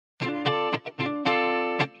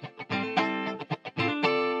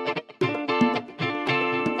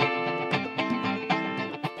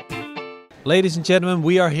Ladies and gentlemen,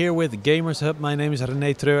 we are here with GamersHub. My name is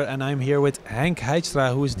Rene Treur and I'm here with Henk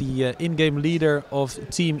Heistra, who is the in-game leader of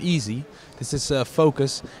Team Easy. This is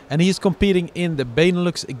Focus, and he is competing in the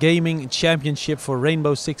Benelux Gaming Championship for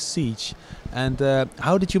Rainbow Six Siege. And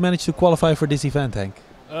how did you manage to qualify for this event, Henk?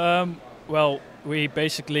 Well,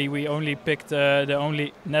 we only picked the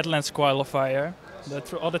only Netherlands qualifier.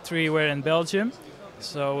 The other three were in Belgium,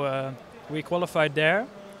 so we qualified there,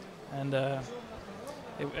 and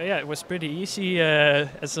it was pretty easy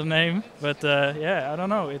as a name. But I don't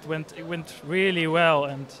know. It went really well,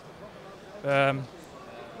 and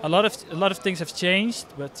a lot of things have changed.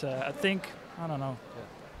 But I don't know.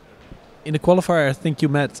 In the qualifier, I think you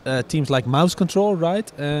met teams like Mouse Control,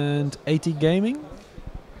 right, and AT Gaming.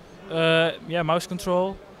 Mouse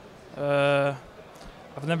Control.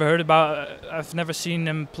 I've never seen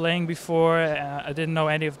them playing before. I didn't know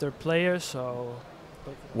any of their players, so.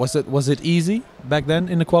 Was it easy back then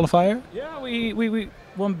in the qualifier? Yeah, we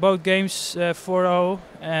won both games 4-0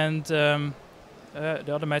 and the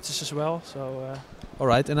other matches as well. So. All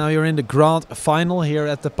right, and now you're in the grand final here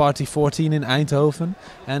at the Party 14 in Eindhoven,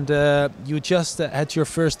 and you just had your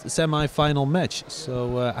first semi-final match.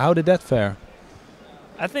 So how did that fare?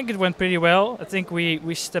 I think it went pretty well. I think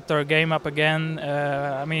we stepped our game up again.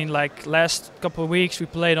 I mean, like last couple of weeks we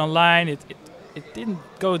played online. It didn't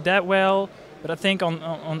go that well, but I think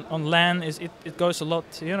on LAN it goes a lot.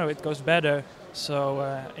 You know, it goes better. So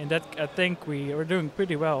in that, I think we were doing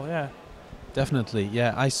pretty well. Yeah. Definitely,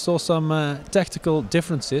 yeah. I saw some tactical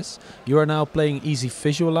differences. You are now playing Easy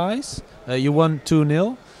Visualize. You won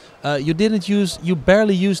 2-0. You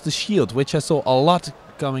barely used the shield, which I saw a lot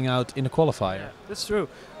coming out in the qualifier. Yeah, that's true.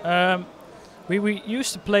 We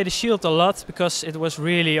used to play the shield a lot because it was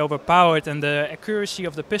really overpowered and the accuracy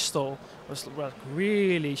of the pistol was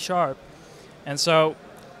really sharp. And so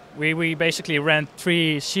we basically ran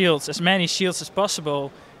 3 shields, as many shields as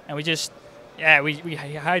possible, and we just we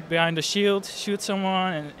hide behind the shield, shoot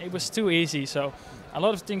someone, and it was too easy. So a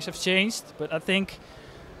lot of things have changed, but I think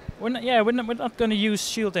we're not going to use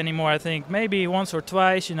shield anymore. I think maybe once or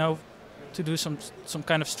twice, you know, to do some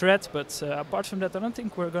kind of strat, but apart from that, I don't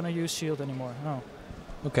think we're going to use shield anymore. No.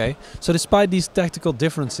 Okay, so despite these tactical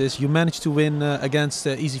differences, you managed to win against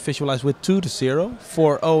Easy Visualize with 2-0,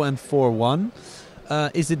 4-0 and 4-1.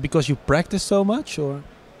 Is it because you practice so much, or?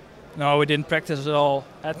 No, we didn't practice at all.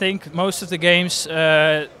 I think most of the games,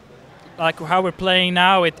 like how we're playing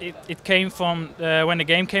now, it came from when the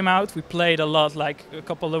game came out. We played a lot, like a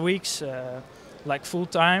couple of weeks, like full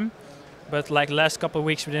time. But like last couple of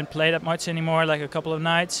weeks, we didn't play that much anymore, like a couple of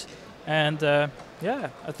nights. And I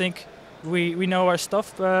think we know our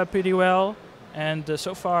stuff pretty well. And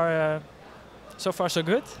so far so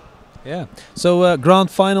good. Yeah. So grand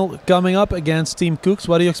final coming up against Team Cooks.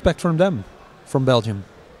 What do you expect from them, from Belgium?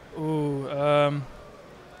 Ooh,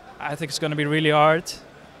 I think it's going to be really hard.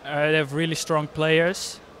 They have really strong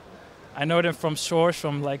players. I know them from source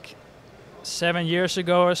from like 7 years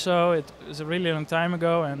ago or so. It was a really long time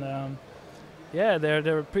ago, and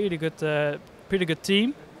they're a pretty good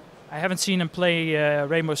team. I haven't seen them play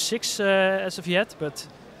Rainbow Six as of yet, but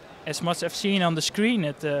as much I've seen on the screen,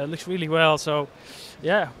 it looks really well. So,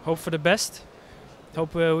 yeah, hope for the best.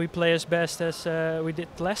 Hope we play as best as we did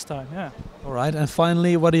last time. Yeah. All right, and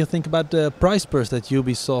finally, what do you think about the prize purse that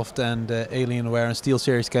Ubisoft and Alienware and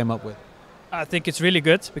SteelSeries came up with? I think it's really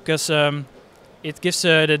good because it gives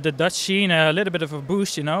the Dutch scene a little bit of a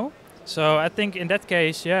boost, you know. So I think in that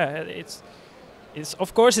case, yeah, it's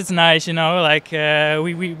of course it's nice, you know. Like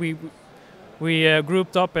we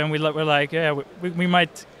grouped up and we're like, yeah, we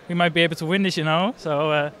might be able to win this, you know.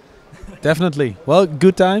 So. Definitely. Well,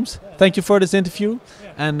 good times. Thank you for this interview.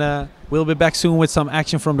 Yeah. And we'll be back soon with some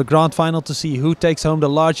action from the grand final to see who takes home the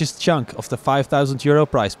largest chunk of the €5,000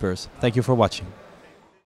 prize purse. Thank you for watching.